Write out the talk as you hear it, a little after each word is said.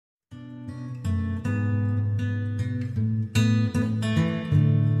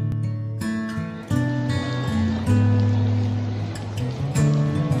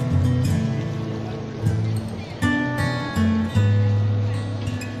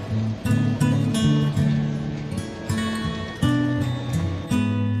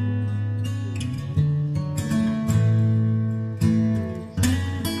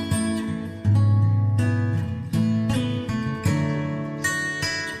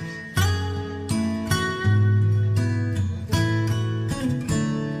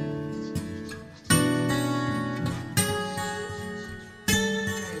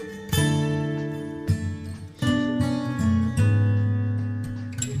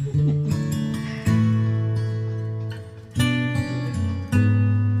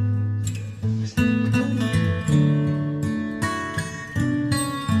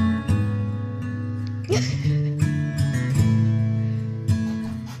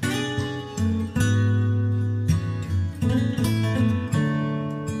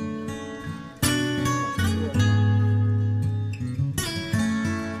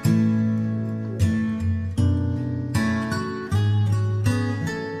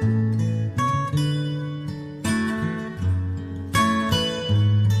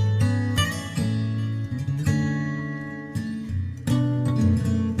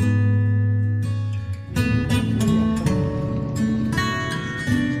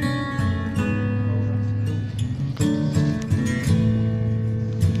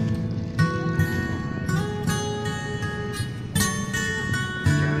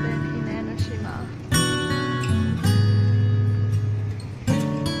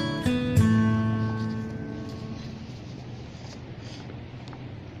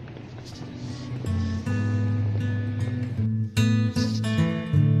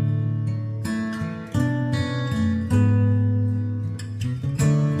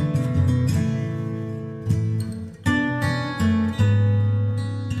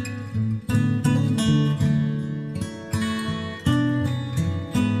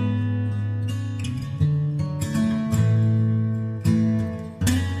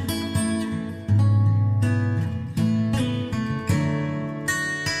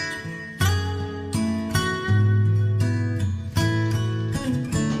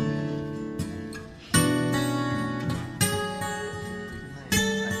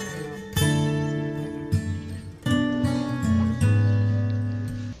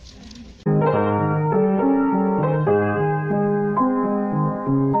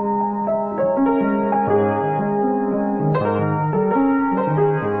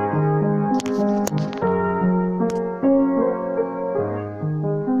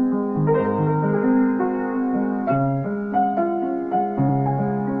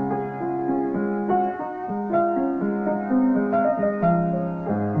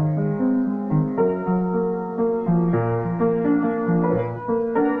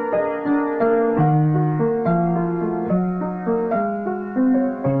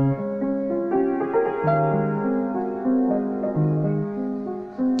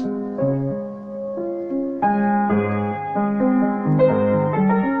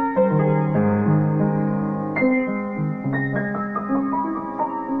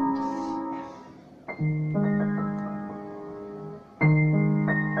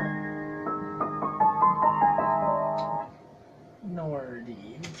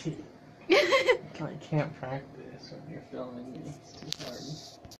I can't practice when you're filming me. It's too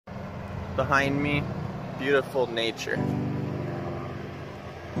hard. Behind me, beautiful nature.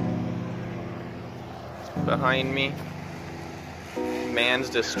 Behind me, man's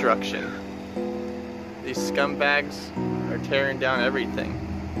destruction. These scumbags are tearing down everything.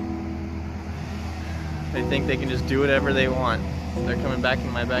 They think they can just do whatever they want. They're coming back in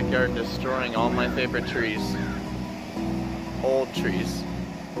my backyard, destroying all my favorite trees. Old trees.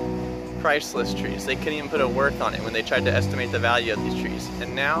 Priceless trees. They couldn't even put a worth on it when they tried to estimate the value of these trees.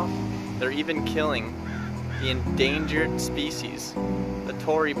 And now, they're even killing the endangered species, the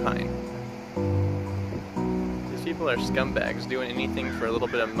torrey pine. These people are scumbags doing anything for a little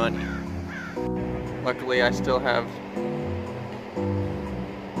bit of money. Luckily, I still have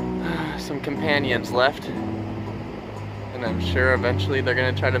some companions left, and I'm sure eventually they're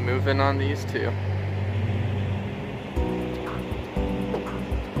gonna try to move in on these too.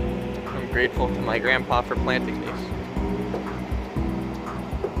 I'm grateful to my grandpa for planting these.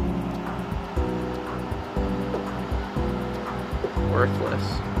 Worthless.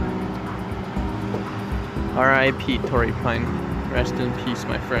 R.I.P. torrey pine. Rest in peace,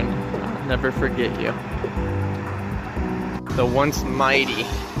 my friend. I'll never forget you. The once mighty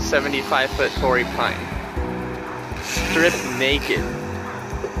 75-foot torrey pine. Stripped naked.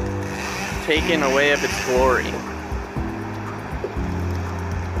 Taken away of its glory.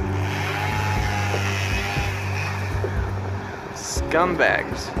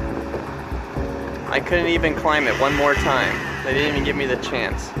 Scumbags. I couldn't even climb it one more time. They didn't even give me the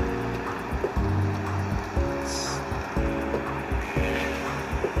chance.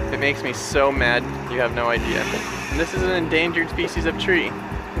 It makes me so mad, you have no idea. And this is an endangered species of tree.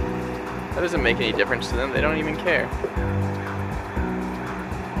 That doesn't make any difference to them, they don't even care.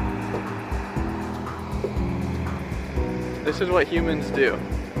 This is what humans do.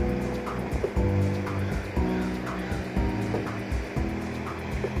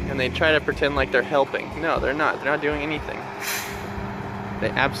 And they try to pretend like they're helping. No, they're not. They're not doing anything. They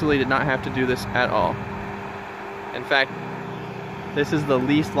absolutely did not have to do this at all. In fact, this is the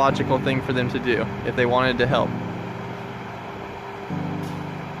least logical thing for them to do if they wanted to help.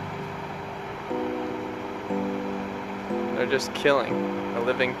 They're just killing a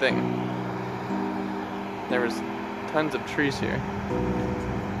living thing. There was tons of trees here.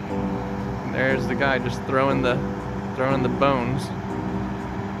 And there's the guy just throwing the bones.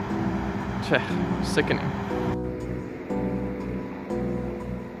 Sickening.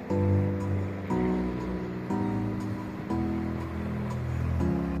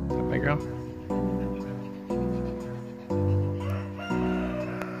 My girl.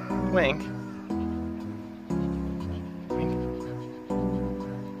 Wink. Wink.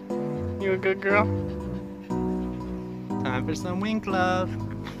 You a good girl? Time for some wink love.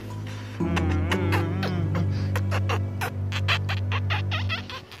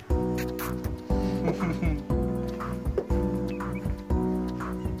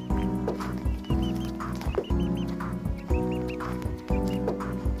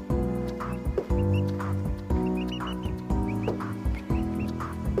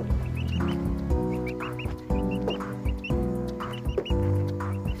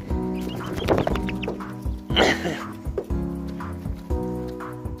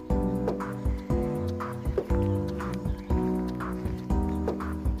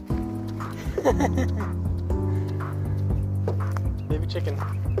 Baby chicken,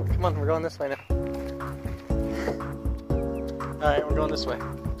 come on, we're going this way now. Alright, we're going this way.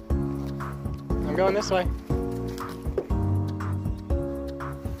 I'm going this way.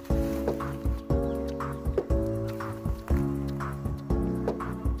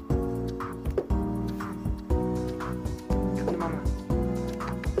 Come to mama.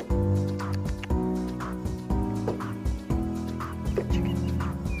 Good chicken.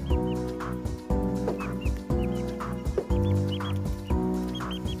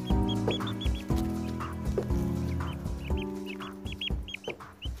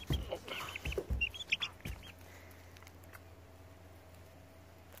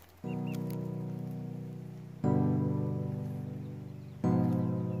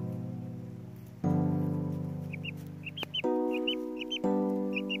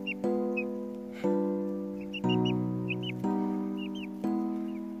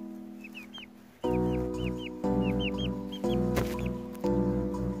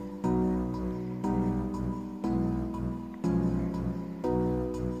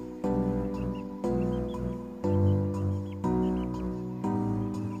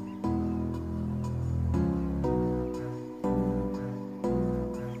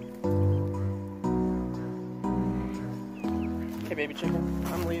 Okay, baby chicken,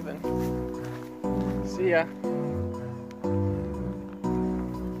 I'm leaving. See ya.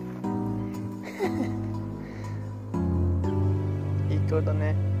 Iko da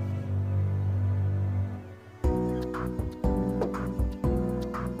ne.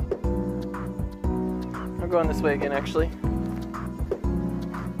 I'm going this way again, actually.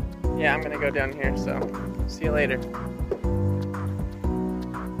 Yeah, I'm gonna go down here, so see you later.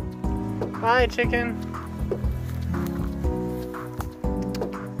 Bye, chicken.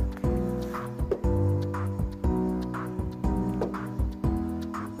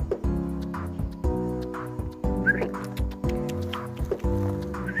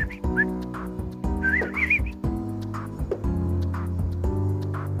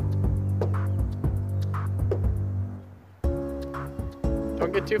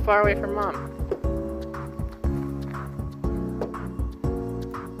 Don't get too far away from Mom.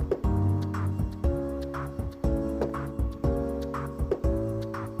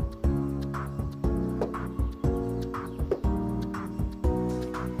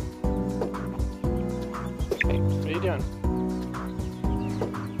 Hey, what are you doing?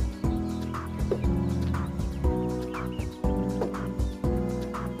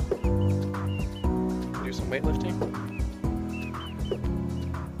 Do some weightlifting?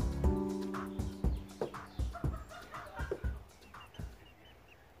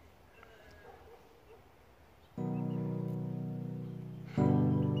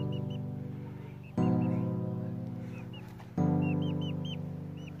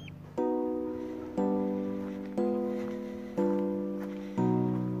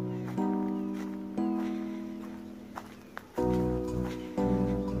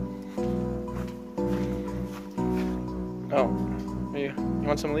 Oh, you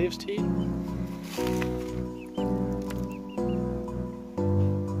want some leaves to eat?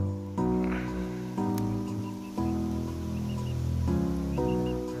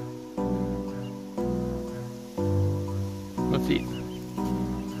 Let's eat.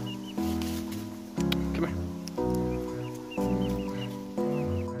 Come here.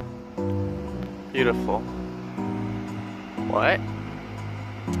 Beautiful. What?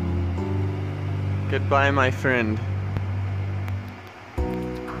 Goodbye, my friend.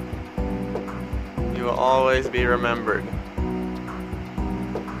 You will always be remembered.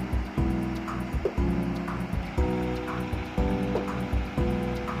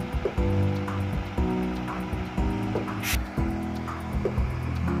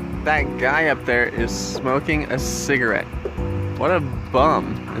 That guy up there is smoking a cigarette. What a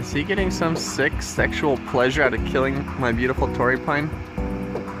bum. Is he getting some sick sexual pleasure out of killing my beautiful torrey pine?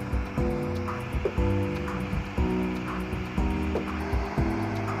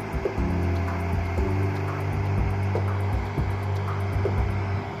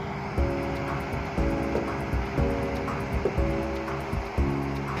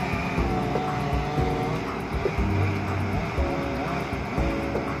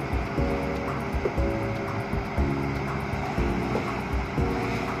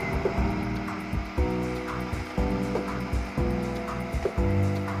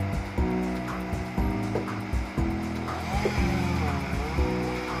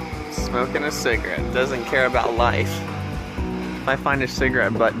 Smoking a cigarette, doesn't care about life. If I find a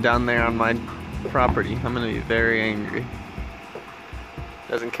cigarette butt down there on my property, I'm gonna be very angry.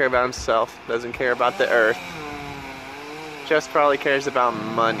 Doesn't care about himself, doesn't care about the earth. Just probably cares about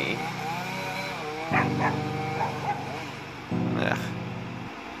money. Ugh.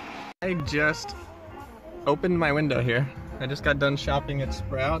 I just opened my window here. I just got done shopping at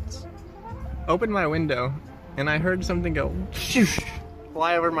Sprouts. Opened my window and I heard something go shoosh,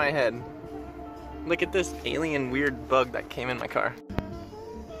 fly over my head. Look at this alien weird bug that came in my car.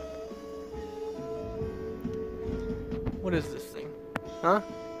 What is this thing? Huh?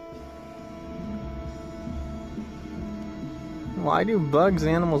 Why do bugs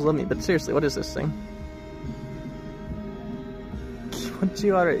and animals love me? But seriously, what is this thing?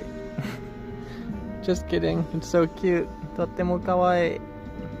 Kimochiwarui. Just kidding. It's so cute. Totemo kawaii.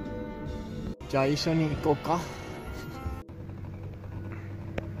 じゃあ一緒に行こうか.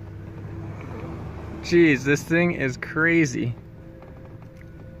 Jeez, this thing is crazy.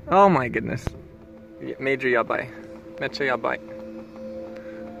 Oh my goodness. Major yabai. Mecha yabai.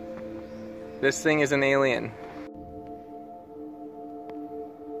 This thing is an alien.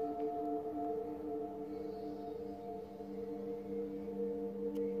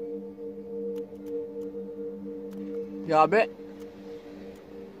 Yabe.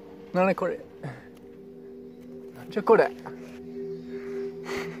 Nani kore? Nanja kore?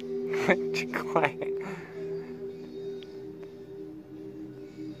 Quiet.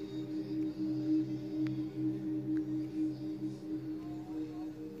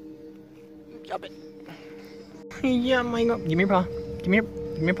 Yabe. Yeah, my God. Give me your paw. Give me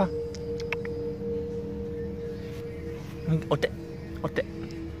your paw. Otte. Otte.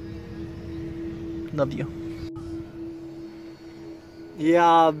 Love you.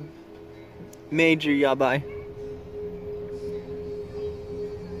 Yeah. Major yabai.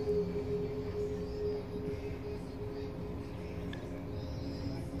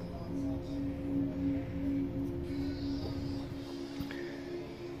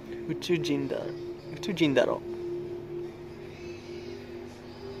宇宙人だろ。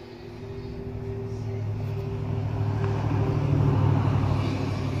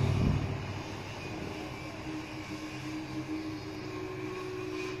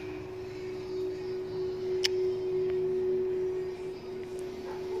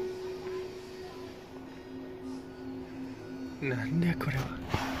なんだよこれは。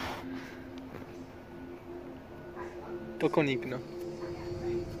どこに行くの？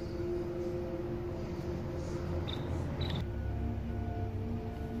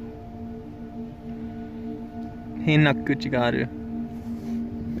変な口がある。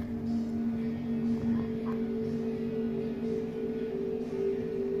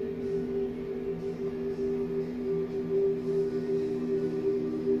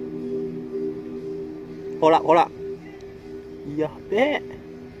ほらほら。やべえ。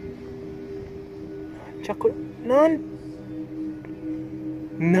じゃこれな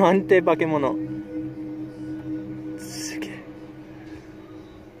んて化け物。すげえ。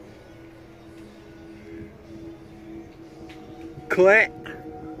怖え。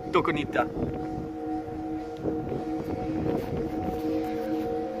どこに行った？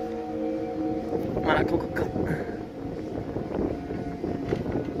まだここか。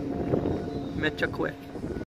めっちゃ怖い。